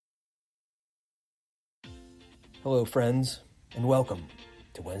Hello, friends, and welcome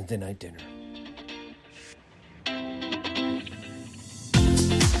to Wednesday Night Dinner.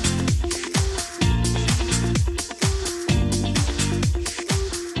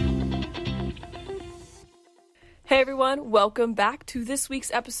 Hey everyone, welcome back to this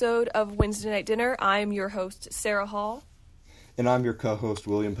week's episode of Wednesday Night Dinner. I'm your host, Sarah Hall. And I'm your co-host,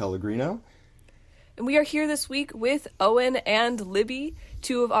 William Pellegrino. And we are here this week with Owen and Libby,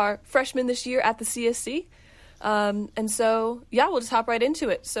 two of our freshmen this year at the CSC. We'll just hop right into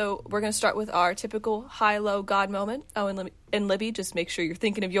it. So we're going to start with our typical high-low God moment. Owen and Libby, just make sure you're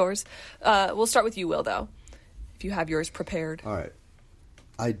thinking of yours. We'll start with you, Will, though, if you have yours prepared. All right.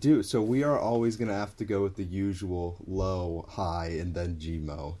 I do. So we are always going to have to go with the usual low, high, and then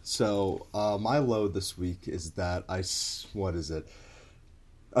Gmo. So my low this week is that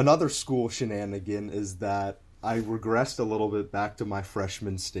another school shenanigan is that I regressed a little bit back to my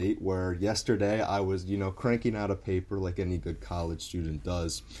freshman state where yesterday I was, cranking out a paper like any good college student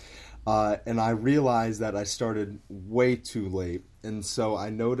does. And I realized that I started way too late. And so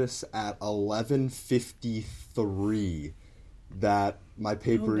I noticed at 11:53 that my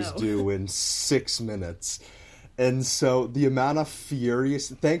paper is due in 6 minutes. And so the amount of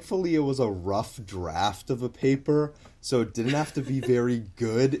thankfully it was a rough draft of a paper, so it didn't have to be very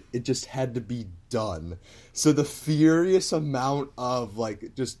good. It just had to be done. So the furious amount of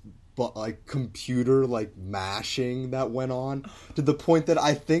computer mashing that went on to the point that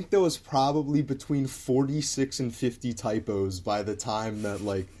I think there was probably between 46 and 50 typos by the time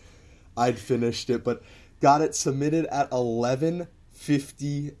that I'd finished it, but got it submitted at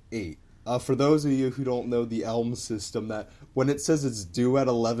 11:58. For those of you who don't know the ELM system, that when it says it's due at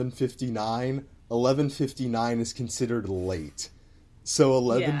 11:59, 11:59 is considered late. So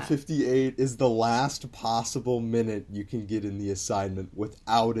 11:58 is the last possible minute you can get in the assignment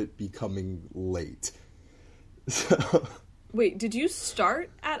without it becoming late. So, wait, did you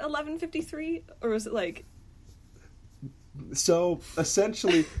start at 11:53, or was it So,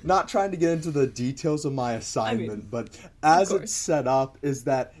 essentially, not trying to get into the details of my assignment, but as it's set up is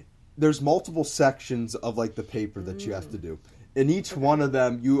that there's multiple sections of, the paper that you have to do. In each one of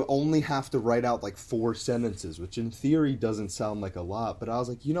them, you only have to write out, 4 sentences, which in theory doesn't sound like a lot. But I was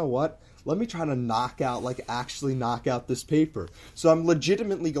like, you know what? Let me try to actually knock out this paper. So I'm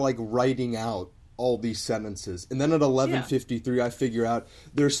legitimately, writing out all these sentences. And then at 11:53, I figure out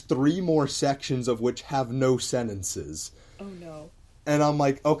there's 3 more sections of which have no sentences. Oh, no. And I'm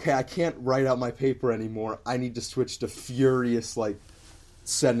like, okay, I can't write out my paper anymore. I need to switch to furious,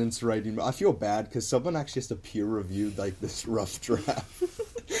 sentence writing. I feel bad because someone actually has to peer review, this rough draft.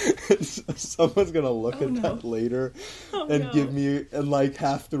 Someone's going to look at that later and give me, and,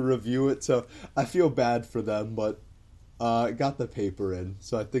 have to review it. So I feel bad for them, but got the paper in.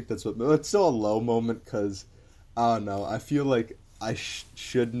 So I think that's it's still a low moment because, I don't know, I feel like I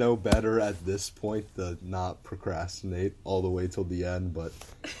should know better at this point to not procrastinate all the way till the end, but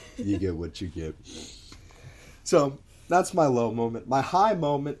you get what you get. So that's my low moment. My high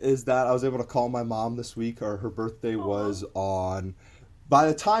moment is that I was able to call my mom this week. Her birthday was on... By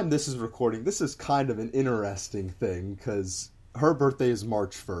the time this is recording, this is kind of an interesting thing because her birthday is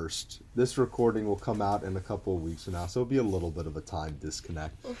March 1st. This recording will come out in a couple of weeks from now, so it'll be a little bit of a time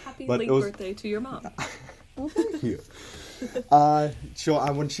disconnect. Well, happy late birthday to your mom. Well, thank you.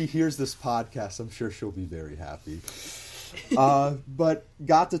 When she hears this podcast, I'm sure she'll be very happy. But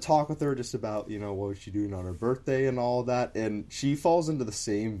got to talk with her just about, what was she doing on her birthday and all that. And she falls into the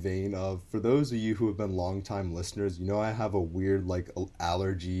same vein of, for those of you who have been longtime listeners, I have a weird,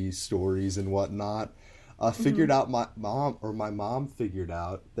 allergy stories and whatnot. Figured out my mom figured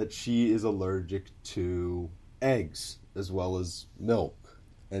out that she is allergic to eggs as well as milk.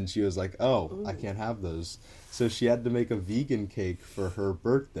 And she was like, oh, I can't have those. So she had to make a vegan cake for her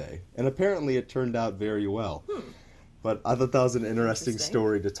birthday. And apparently it turned out very well. But I thought that was an interesting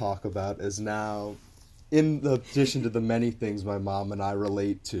story to talk about, as now, in addition to the many things my mom and I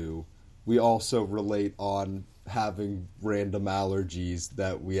relate to, we also relate on having random allergies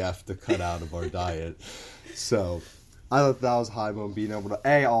that we have to cut out of our diet. So I thought that was high moment, being able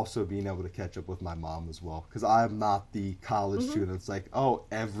to catch up with my mom as well, because I am not the college student. It's like,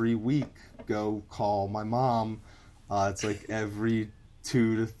 every week go call my mom. It's like every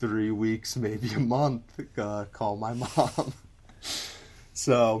 2 to 3 weeks, maybe a month, call my mom.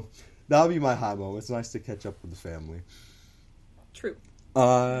 So that would be my high moment. It's nice to catch up with the family. True.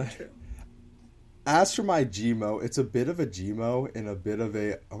 True. As for my Gmo, it's a bit of a Gmo and a bit of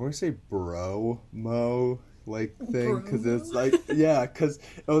a, I want to say bro-mo thing, because it's because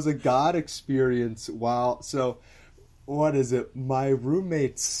it was a God experience my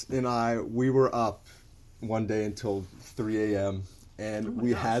roommates and I, we were up one day until 3 a.m. and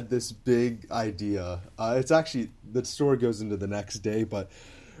we gosh. had this big idea. It's actually, the story goes into the next day, but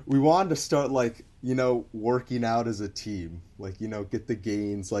we wanted to start, like, you know, working out as a team, like, you know, get the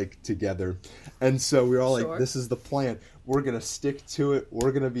gains, like, together. And so we were all Sure. like, this is the plan. We're going to stick to it.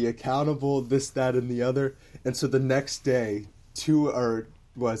 We're going to be accountable, this, that, and the other. And so the next day, 2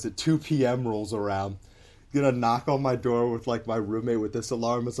 p.m. rolls around. Gonna knock on my door with, like, my roommate with this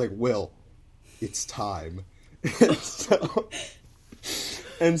alarm. It's like, Will, it's time.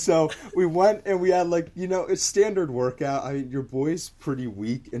 And so we went and we had, like, you know, it's standard workout. I mean, your boy's pretty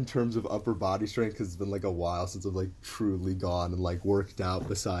weak in terms of upper body strength because it's been, like, a while since I've, like, truly gone and, like, worked out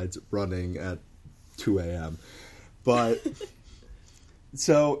besides running at 2 a.m. But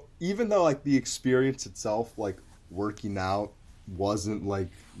so even though, like, the experience itself, like, working out wasn't, like,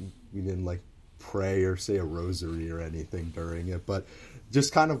 we didn't, like, pray or say a rosary or anything during it, but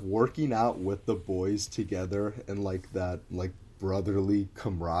just kind of working out with the boys together and, like, that, like, brotherly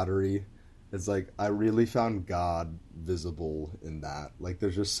camaraderie. It's like I really found God visible in that. Like,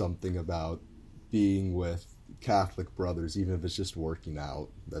 there's just something about being with Catholic brothers, even if it's just working out,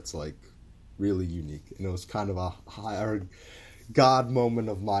 that's, like, really unique. And it was kind of a higher God moment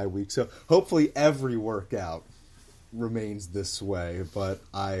of my week. So hopefully every workout remains this way, but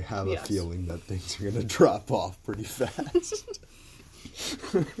I have a feeling that things are going to drop off pretty fast.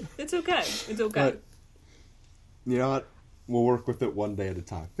 It's okay. It's okay. But, you know what? We'll work with it one day at a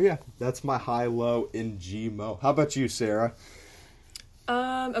time. But yeah, that's my high-low in GMO. How about you, Sarah?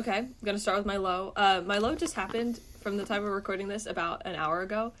 Okay, I'm gonna start with my low. My low just happened from the time we're recording this about an hour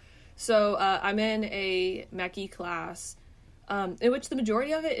ago. So I'm in a Mechie class in which the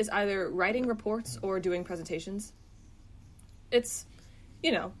majority of it is either writing reports or doing presentations. It's,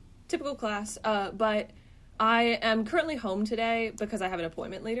 you know, typical class, but I am currently home today because I have an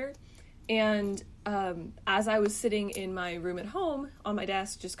appointment later. And as I was sitting in my room at home on my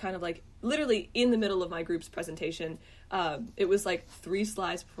desk, just kind of like literally in the middle of my group's presentation, it was like 3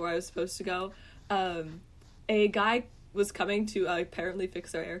 slides before I was supposed to go. A guy was coming to apparently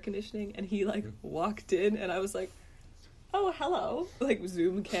fix our air conditioning, and he like walked in, and I was like, oh, hello, like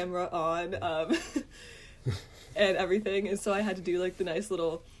Zoom camera on, and everything. And so I had to do like the nice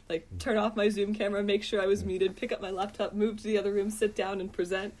little, like, turn off my Zoom camera, make sure I was muted, pick up my laptop, move to the other room, sit down and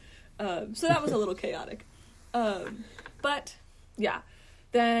present. So that was a little chaotic. But yeah,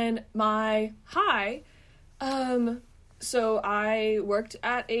 then my high, so I worked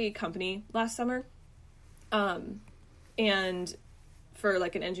at a company last summer, and for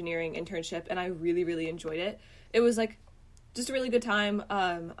like an engineering internship, and I really, really enjoyed it. It was like just a really good time.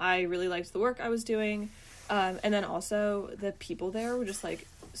 I really liked the work I was doing. And then also the people there were just like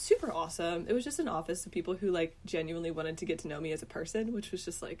super awesome. It was just an office of people who like genuinely wanted to get to know me as a person, which was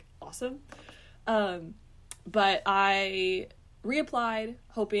just like awesome. But I reapplied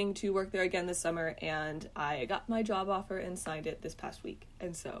hoping to work there again this summer, and I got my job offer and signed it this past week.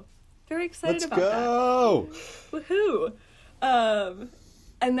 And so very excited about that. Woohoo!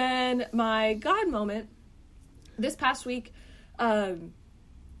 And then my God moment this past week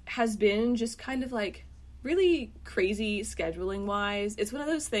has been just kind of like really crazy scheduling wise. It's one of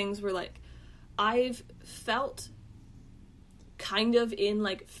those things where like I've felt kind of in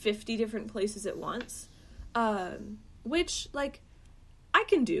like 50 different places at once, which like I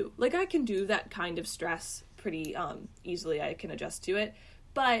can do that kind of stress pretty easily. I can adjust to it,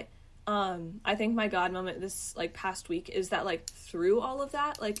 but I think my God moment this like past week is that like through all of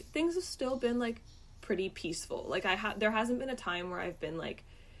that, like things have still been like pretty peaceful. Like there hasn't been a time where I've been like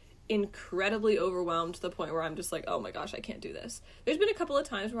incredibly overwhelmed to the point where I'm just like, oh my gosh, I can't do this. There's been a couple of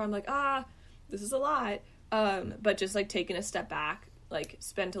times where I'm like, this is a lot, but just like taking a step back, like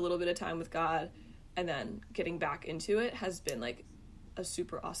spent a little bit of time with God and then getting back into it has been like a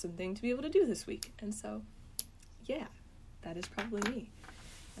super awesome thing to be able to do this week. And so yeah, that is probably me.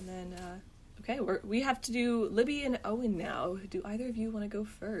 And then okay, we have to do Libby and Owen now. Do either of you want to go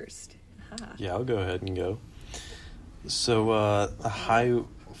first? Yeah, I'll go ahead and go. So a high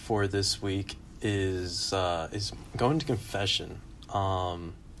for this week is going to confession.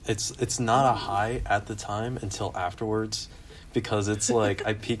 It's not a high at the time until afterwards, because it's like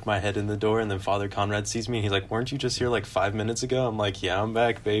I peek my head in the door and then Father Conrad sees me and he's like, weren't you just here like 5 minutes ago? I'm like, yeah, I'm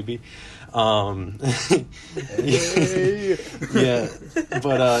back, baby. Hey. Yeah,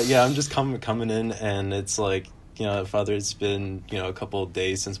 but yeah, I'm just coming in, and it's like, you know, Father, it's been, you know, a couple of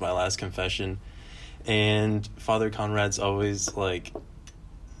days since my last confession, and Father Conrad's always like,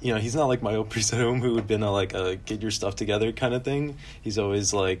 you know, he's not like my old priest at home who would been like a get your stuff together kind of thing. He's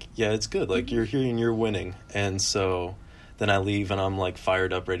always like, yeah, it's good, like you're here and you're winning. And so then I leave and I'm like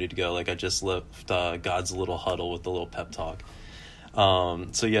fired up, ready to go. Like I just left God's little huddle with the little pep talk.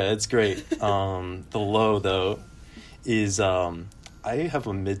 So yeah, it's great. The low though is I have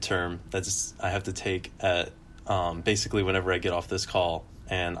a midterm I have to take at basically whenever I get off this call,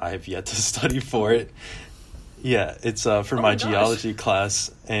 and I have yet to study for it. Yeah, it's for my geology class,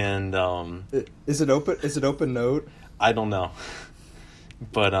 and is it open note? I don't know,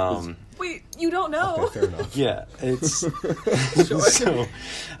 but Wait, you don't know? Okay, fair enough. yeah, it's so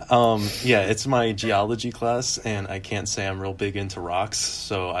yeah, it's my geology class, and I can't say I'm real big into rocks,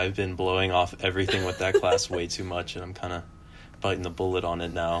 so I've been blowing off everything with that class way too much, and I'm kind of biting the bullet on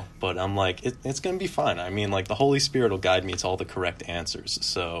it now. But I'm like, it's gonna be fine. I mean, like the Holy Spirit will guide me to all the correct answers,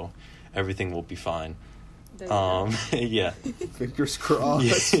 so everything will be fine. Yeah. Fingers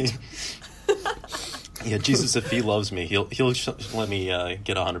crossed. Yeah. Yeah, Jesus, if he loves me, he'll let me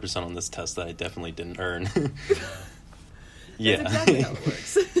get 100% on this test that I definitely didn't earn. Yeah. That's exactly how it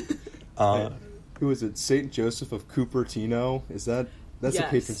works. Who is it? Saint Joseph of Cupertino? That's Yes. a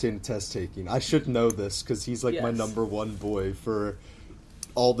patron saint of test taking. I should know this because he's like my Yes. number one boy for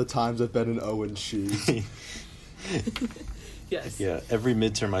all the times I've been in Owen's shoes. Yes. Yeah, every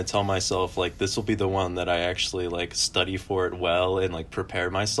midterm I tell myself, like, this will be the one that I actually, like, study for it well and, like,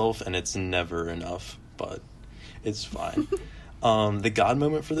 prepare myself, and it's never enough, but it's fine. The God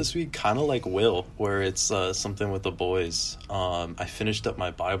moment for this week, kind of like Will, where it's something with the boys. I finished up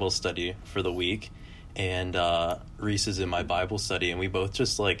my Bible study for the week, and Reese is in my Bible study, and we both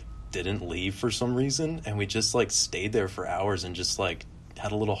just, like, didn't leave for some reason, and we just, like, stayed there for hours and just, like,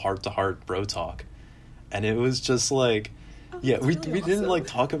 had a little heart-to-heart bro talk. And it was just, like... Yeah, we really didn't, awesome. like,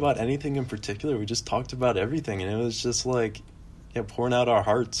 talk about anything in particular. We just talked about everything, and it was just, like, yeah, pouring out our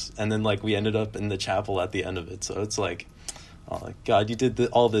hearts. And then, like, we ended up in the chapel at the end of it. So it's like, oh, God, you did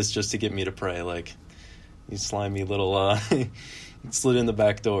all this just to get me to pray. Like, you slimy little, slid in the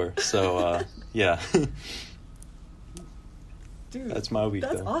back door. So, yeah. Dude, That's my week,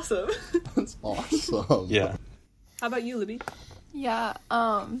 that's though. awesome. That's awesome. Yeah. How about you, Libby? Yeah,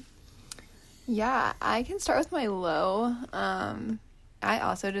 yeah, I can start with my low. I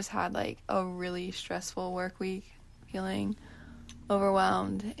also just had like a really stressful work week, feeling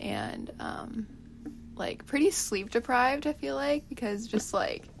overwhelmed and like pretty sleep deprived, I feel like, because just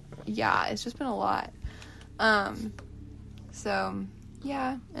like, yeah, it's just been a lot. So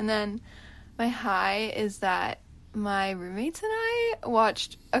yeah, and then my high is that my roommates and I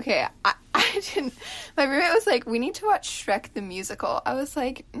watched, okay, I didn't, my roommate was like, we need to watch Shrek the Musical. I was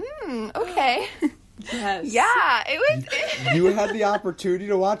like, okay. Yes. Yeah, it was, You had the opportunity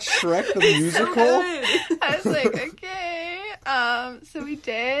to watch Shrek the musical? I was like, okay. So we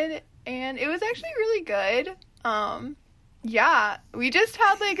did, and it was actually really good. Yeah, we just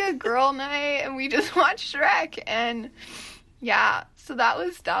had like a girl night, and we just watched Shrek, and yeah, so that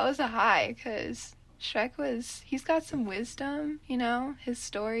was a high, because Shrek he's got some wisdom, you know, his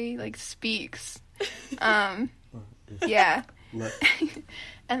story, like, speaks. Yeah.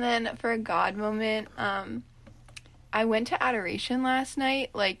 And then for a God moment, I went to Adoration last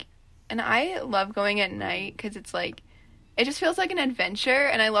night, like, and I love going at night, because it's, like, it just feels like an adventure,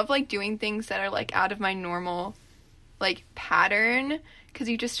 and I love, like, doing things that are, like, out of my normal, like, pattern, because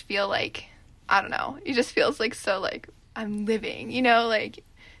you just feel like, I don't know, it just feels, like, so, like, I'm living, you know, like,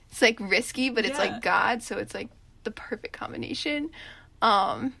 it's, like, risky, but it's, like, God, so it's, like, the perfect combination.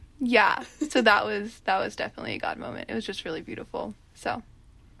 Yeah, so that was definitely a God moment. It was just really beautiful. So,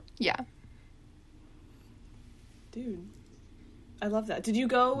 yeah. Dude, I love that. Did you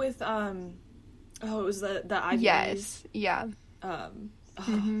go with, it was the IVs? Yes, yeah.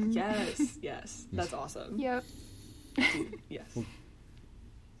 Yes, that's awesome. Yep. Dude, yes.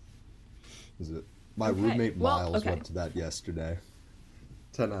 Is it? My Okay. roommate Well, Miles okay. went to that yesterday.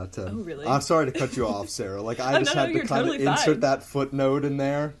 10 out of 10. Oh, really? I'm sorry to cut you off, Sarah. Like, I No, just no, had to you're kind of totally fine. insert that footnote in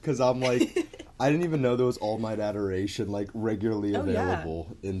there, because I'm like, I didn't even know there was All Night Adoration, like, regularly Oh, yeah.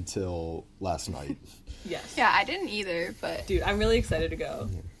 available until last night. Yes. Yeah, I didn't either, but Dude, I'm really excited to go.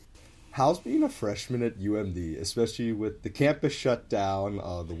 How's being a freshman at UMD, especially with the campus shut down,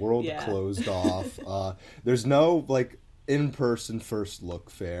 the world Yeah. closed off, there's no, like, in-person first look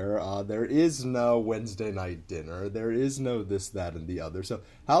fair, there is no Wednesday night dinner, there is no this, that, and the other, so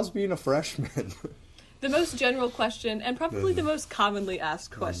how's being a freshman? The most general question, and probably the most commonly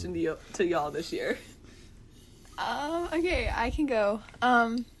asked question to y'all this year. okay, I can go.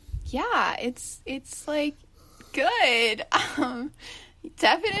 Yeah, it's like good.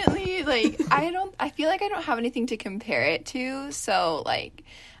 Definitely, like, I feel like I don't have anything to compare it to, so, like,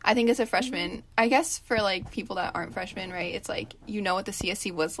 I think as a freshman, I guess for, like, people that aren't freshmen, right, it's like, you know what the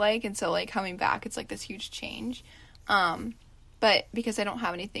CSC was like, and so, like, coming back, it's like this huge change. But because I don't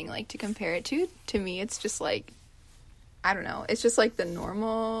have anything, like, to compare it to me, it's just, like, I don't know. It's just, like, the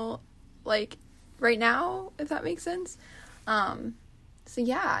normal, like, right now, if that makes sense. So,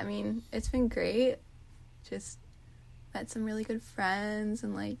 yeah, I mean, it's been great. Just met some really good friends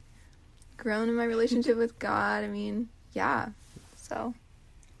and, like, grown in my relationship with God. I mean, yeah. So.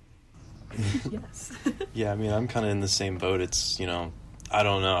 Yes. Yeah, I mean, I'm kind of in the same boat. It's, I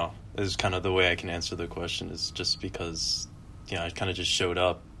don't know. Is kind of the way I can answer the question, is just because, I kind of just showed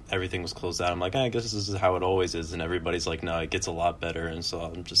up. Everything was closed out. I'm like, I guess this is how it always is. And everybody's like, no, it gets a lot better. And so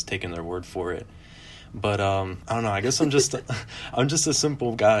I'm just taking their word for it. But I don't know. I guess I'm just I'm just a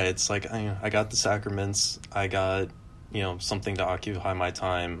simple guy. It's like I got the sacraments. I got something to occupy my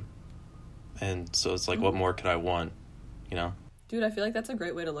time, and so it's like, what more could I want? Dude, I feel like that's a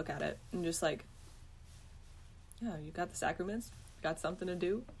great way to look at it. And just like, yeah, you got the sacraments, got something to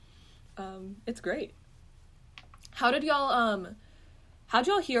do. It's great. How'd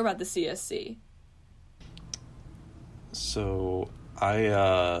y'all hear about the CSC? So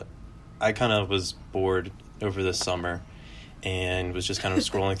I kind of was bored over the summer and was just kind of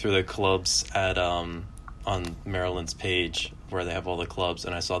scrolling through the clubs at on Maryland's page where they have all the clubs,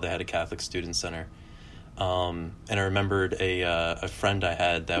 and I saw they had a Catholic Student Center. And I remembered a friend I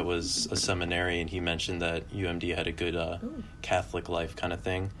had that was a seminarian. He mentioned that UMD had a good Catholic life kind of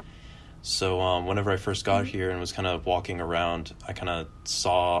thing. So whenever I first got here and was kind of walking around, I kind of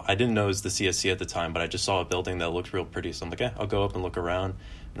saw, I didn't know it was the CSC at the time, but I just saw a building that looked real pretty. So I'm like, I'll go up and look around.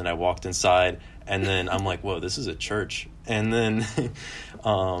 And then I walked inside, and then I'm like, whoa, this is a church. And then,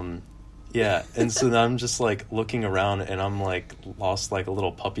 yeah. And so then I'm just like looking around, and I'm like lost like a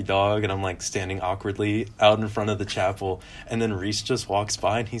little puppy dog, and I'm like standing awkwardly out in front of the chapel. And then Reese just walks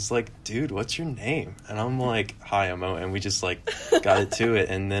by, and he's like, dude, what's your name? And I'm like, hi, I'm Owen. And we just like got it to it.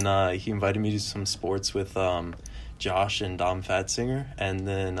 And then he invited me to some sports with Josh and Dom Fatzinger. And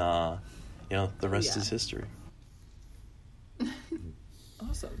then, the rest is history.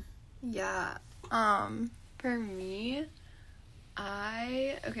 Awesome. Yeah. For me,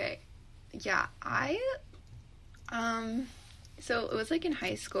 so it was like in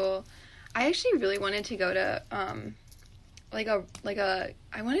high school. I actually really wanted to go to I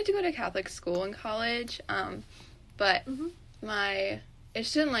wanted to go to Catholic school in college, but it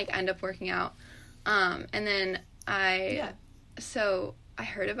just didn't like end up working out. And then so I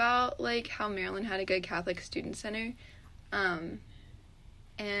heard about like how Maryland had a good Catholic student center,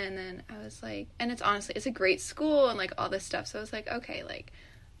 and then I was like, and it's a great school and like all this stuff. So I was like, okay, like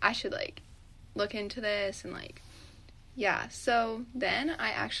I should like look into this and like, yeah. So then I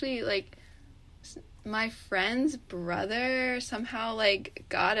actually like, my friend's brother somehow like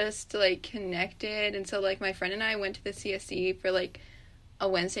got us to like connected. And so like my friend and I went to the CSC for like a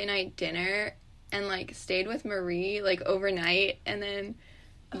Wednesday night dinner and like stayed with Marie like overnight. And then,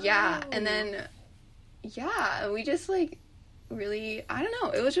 yeah. And then, yeah, we just like, really, I don't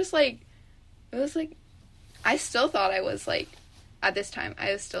know, it was like I still thought I was like, at this time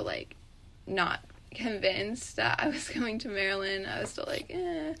I was still like not convinced that I was going to Maryland. I was still like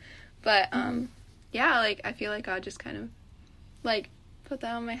but yeah, like I feel like God just kind of like put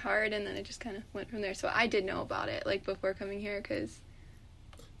that on my heart, and then it just kind of went from there. So I did know about it like before coming here, because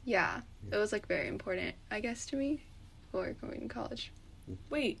it was like very important, I guess, to me before going to college.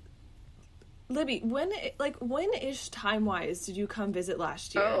 Wait, Libby, when-ish time-wise did you come visit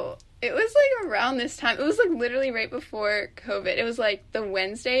last year? Oh, it was, like, around this time. It was, like, literally right before COVID. It was, like, the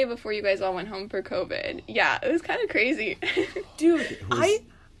Wednesday before you guys all went home for COVID. Yeah, it was kind of crazy. Dude, I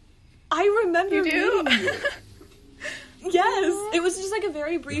remember you do? meeting you. Yes, it was just, like, a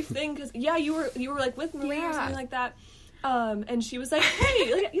very brief thing, because, yeah, you were like, with Marie or something like that, and she was like,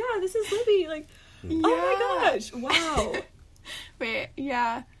 hey, like, yeah, this is Libby, like, oh my gosh, wow. Wait,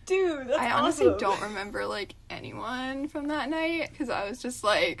 yeah. Dude, that's I honestly awesome. don't remember, like, anyone from that night, because I was just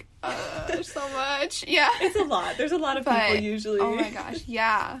like, there's so much. Yeah. It's a lot. There's a lot of people usually. Oh my gosh,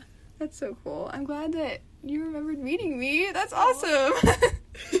 yeah. That's so cool. I'm glad that you remembered meeting me. That's awesome.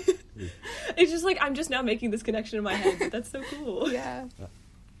 It's just like, I'm just now making this connection in my head, but that's so cool. Yeah.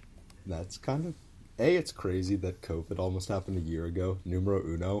 That's kind of... it's crazy that COVID almost happened a year ago. Numero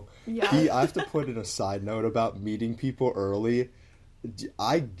uno. Yeah. I have to put in a side note about meeting people early.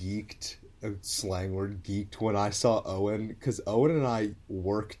 I geeked, a slang word, geeked when I saw Owen, because Owen and I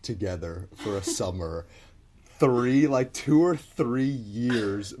worked together for a summer 2 or 3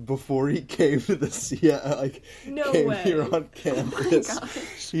 years before he came to the here on campus. Oh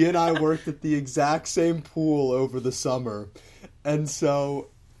he and I worked at the exact same pool over the summer. And so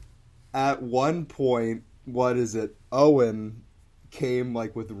at one point, Owen came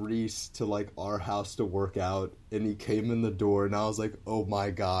like with Reese to like our house to work out, and he came in the door, and I was like, oh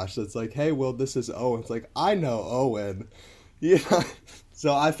my gosh. It's like, hey, Will, this is Owen. It's like, I know Owen. Yeah.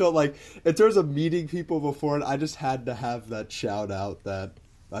 So I felt like in terms of meeting people before it, I just had to have that shout out that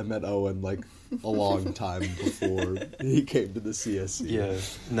I met Owen like a long time before he came to the CSC. Yeah.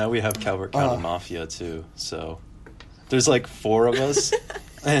 Now we have Calvert County Mafia too. So there's like 4 of us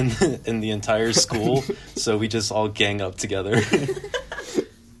and in the entire school. So we just all gang up together.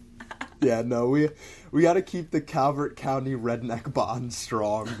 Yeah, no, we got to keep the Calvert County redneck bond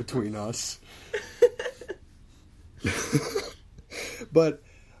strong between us. But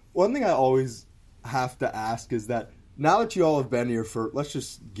one thing I always have to ask is that now that you all have been here for, let's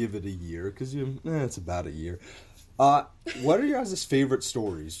just give it a year, because it's about a year. What are your guys' favorite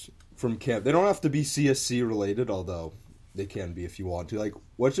stories from camp? They don't have to be CSC related, although they can be if you want to. Like,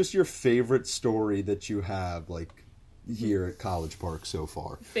 what's just your favorite story that you have, like, here at College Park so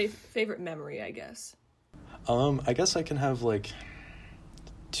far? Favorite memory, I guess. I guess I can have, like,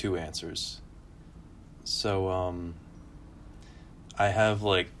 2 answers. So, I have,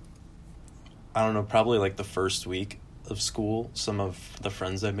 like, I don't know, probably, like, the first week of school, some of the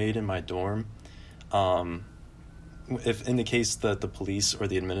friends I made in my dorm, if in the case that the police or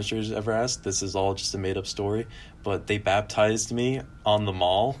the administrators ever asked, this is all just a made-up story, but they baptized me on the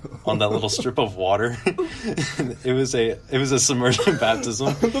mall on that little strip of water. It was a submersion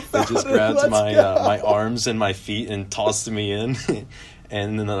baptism. They just grabbed my arms and my feet and tossed me in,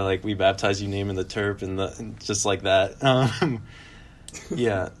 and then like we baptized you, naming the terp and just like that.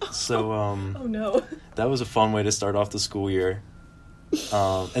 Yeah, so oh no, that was a fun way to start off the school year.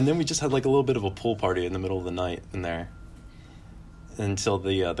 And then we just had like a little bit of a pool party in the middle of the night in there until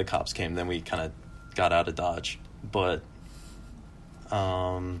the cops came. Then we kind of got out of Dodge. But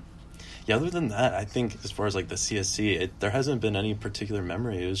yeah, other than that, I think as far as like the CSC, there hasn't been any particular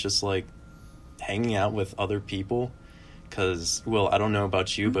memory. It was just like hanging out with other people. Because, Will, I don't know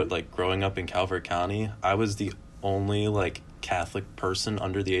about you, but like growing up in Calvert County, I was the only like Catholic person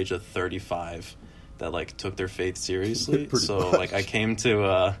under the age of 35 that like took their faith seriously. So like I came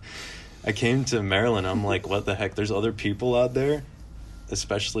to Maryland, I'm like, what the heck, there's other people out there,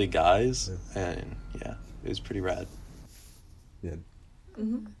 especially guys. And yeah, it was pretty rad. Yeah.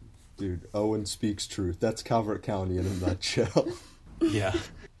 Mm-hmm. Dude, Owen speaks truth. That's Calvert County in a nutshell. Yeah.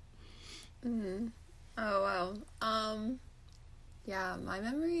 Mm-hmm. Oh wow. Yeah, my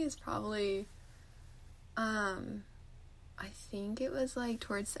memory is probably I think it was like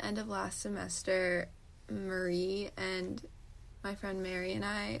towards the end of last semester, Marie and my friend Mary and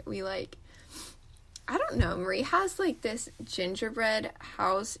we like, I don't know, Marie has like this gingerbread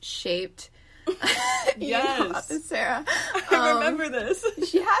house shaped yes, this, Sarah. I remember this.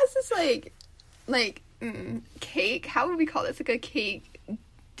 She has this cake. How would we call this? Like a cake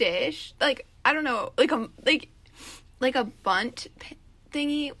dish? Like, I don't know, like a bunt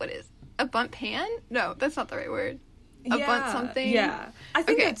thingy. What is a bunt pan? No, that's not the right word. A bunt something? Yeah. I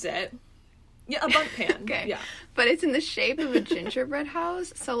think that's it. Yeah, a bunt pan. Okay. Yeah. But it's in the shape of a gingerbread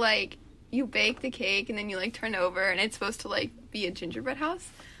house. So, like, you bake the cake and then you, like, turn over and it's supposed to, like, be a gingerbread house.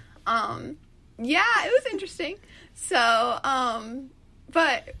 Yeah, it was interesting. So,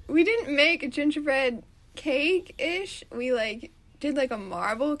 but we didn't make a gingerbread cake-ish. We, like, did, like, a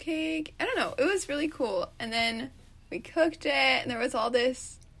marble cake. I don't know. It was really cool. And then we cooked it and there was all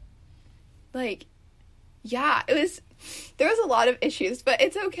this, like, yeah, there was a lot of issues, but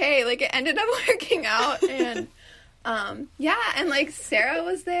it's okay. Like, it ended up working out, and, yeah, and, like, Sarah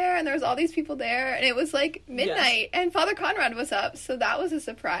was there, and there was all these people there, and it was, like, midnight, and Father Conrad was up, so that was a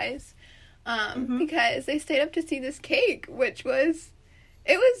surprise, because they stayed up to see this cake, which was,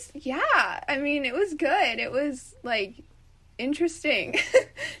 yeah, I mean, it was good. It was, like, interesting.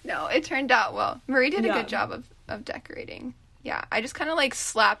 No, it turned out well. Marie did a good job of decorating. Yeah, I just kind of, like,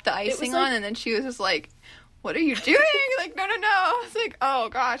 slapped the icing on, and then she was just like, what are you doing? Like, no. I was like, oh,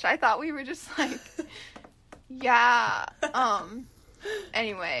 gosh, I thought we were just, like, yeah.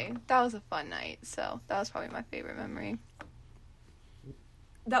 Anyway, that was a fun night, so that was probably my favorite memory.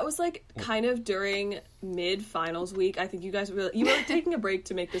 That was, like, kind of during mid-finals week. I think you guys were like, taking a break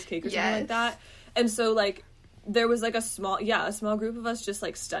to make this cake or something like that. And so, like, there was, like, a small group of us just,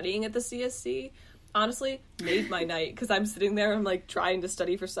 like, studying at the CSC. Honestly, made my night, because I'm sitting there, I'm, like, trying to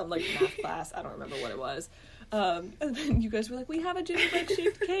study for some, like, math class. I don't remember what it was. And then you guys were like, we have a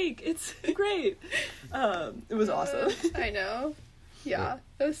gingerbread-shaped cake. It's great. It was awesome. I know. Yeah,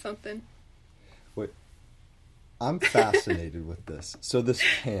 it was something. Wait. I'm fascinated with this. So this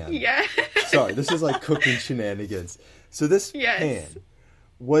pan. Yeah. Sorry, this is like cooking shenanigans. So this pan,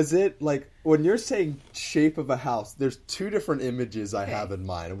 Was it like when you're saying shape of a house? There's two different images I have in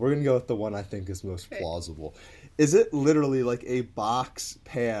mind, and we're gonna go with the one I think is most plausible. Is it literally like a box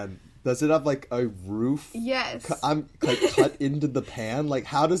pan? Does it have like a roof? Yes. I'm like cut into the pan. Like,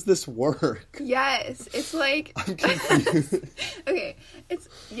 how does this work? Yes. It's like. I'm confused. Okay. It's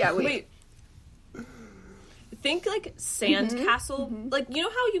wait. Think like sand castle. Like, you know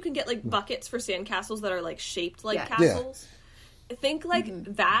how you can get like buckets for sand castles that are like shaped like castles? Think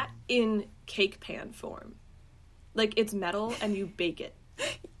like that in cake pan form. Like, it's metal and you bake it.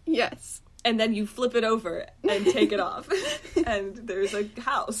 Yes. And then you flip it over and take it off. And there's a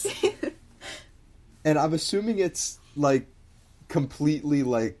house. And I'm assuming it's like completely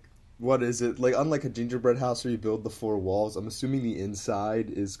like, what is it? Like, unlike a gingerbread house where you build the four walls, I'm assuming the inside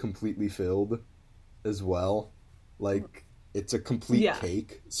is completely filled as well. Like, it's a complete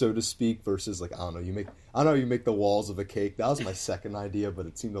cake, so to speak, versus like, I don't know, you make the walls of a cake. That was my second idea, but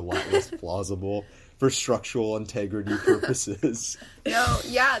it seemed a lot less plausible for structural integrity purposes. No,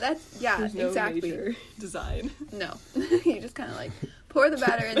 There's no exactly. major design. No. You just kind of like pour the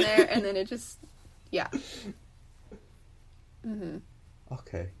batter in there and then it just,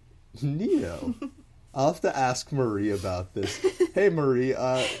 Okay. Neato. I'll have to ask Marie about this. Hey, Marie,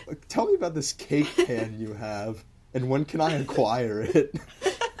 tell me about this cake pan you have, and when can I acquire it?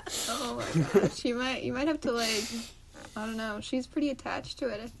 Oh my gosh. You might have to like, I don't know. She's pretty attached to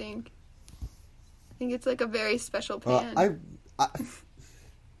it, I think. I think it's like a very special pan.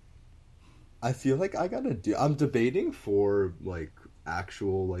 I feel like I'm debating for like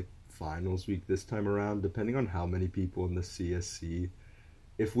actual like finals week this time around, depending on how many people in the CSC.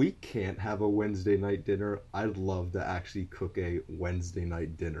 If we can't have a Wednesday night dinner, I'd love to actually cook a Wednesday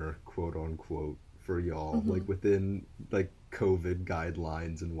night dinner, quote unquote, for y'all, like within like COVID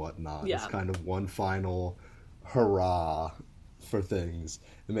guidelines and whatnot. Yeah. It's kind of one final hurrah for things.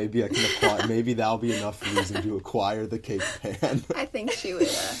 And maybe I can acquire. Maybe that'll be enough reason to acquire the cake pan. I think she would.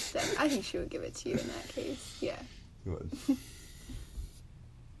 I think she would give it to you in that case. Yeah. Good.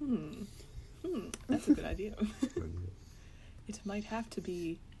 That's a good idea. It might have to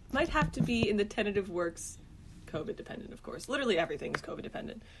be in the tentative works, COVID dependent, of course. Literally everything's COVID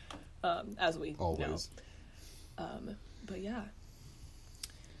dependent, as we Always. know. But yeah.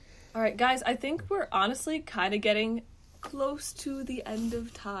 All right, guys, I think we're honestly kind of getting close to the end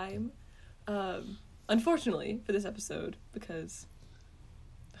of time. Unfortunately for this episode, because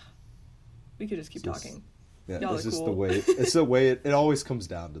we could just keep talking. Yeah, Y'all it's are just cool. the way. It's the way it always comes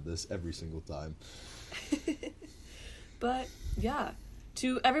down to this every single time. But yeah,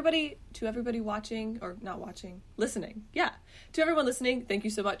 to everybody watching or not watching, listening. Yeah, to everyone listening, thank you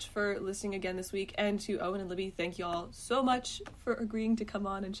so much for listening again this week. And to Owen and Libby, thank you all so much for agreeing to come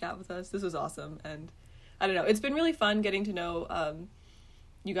on and chat with us. This was awesome, and I don't know, it's been really fun getting to know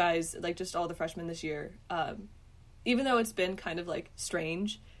you guys, like just all the freshmen this year. Even though it's been kind of like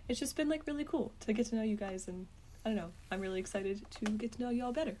strange, it's just been like really cool to get to know you guys, and I don't know, I'm really excited to get to know you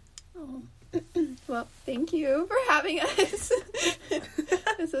all better. Oh. Well, thank you for having us.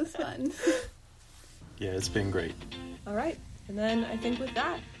 This was fun. Yeah, it's been great. All right, and then I think with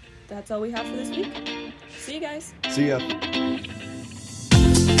that, that's all we have for this week. See you guys. See ya.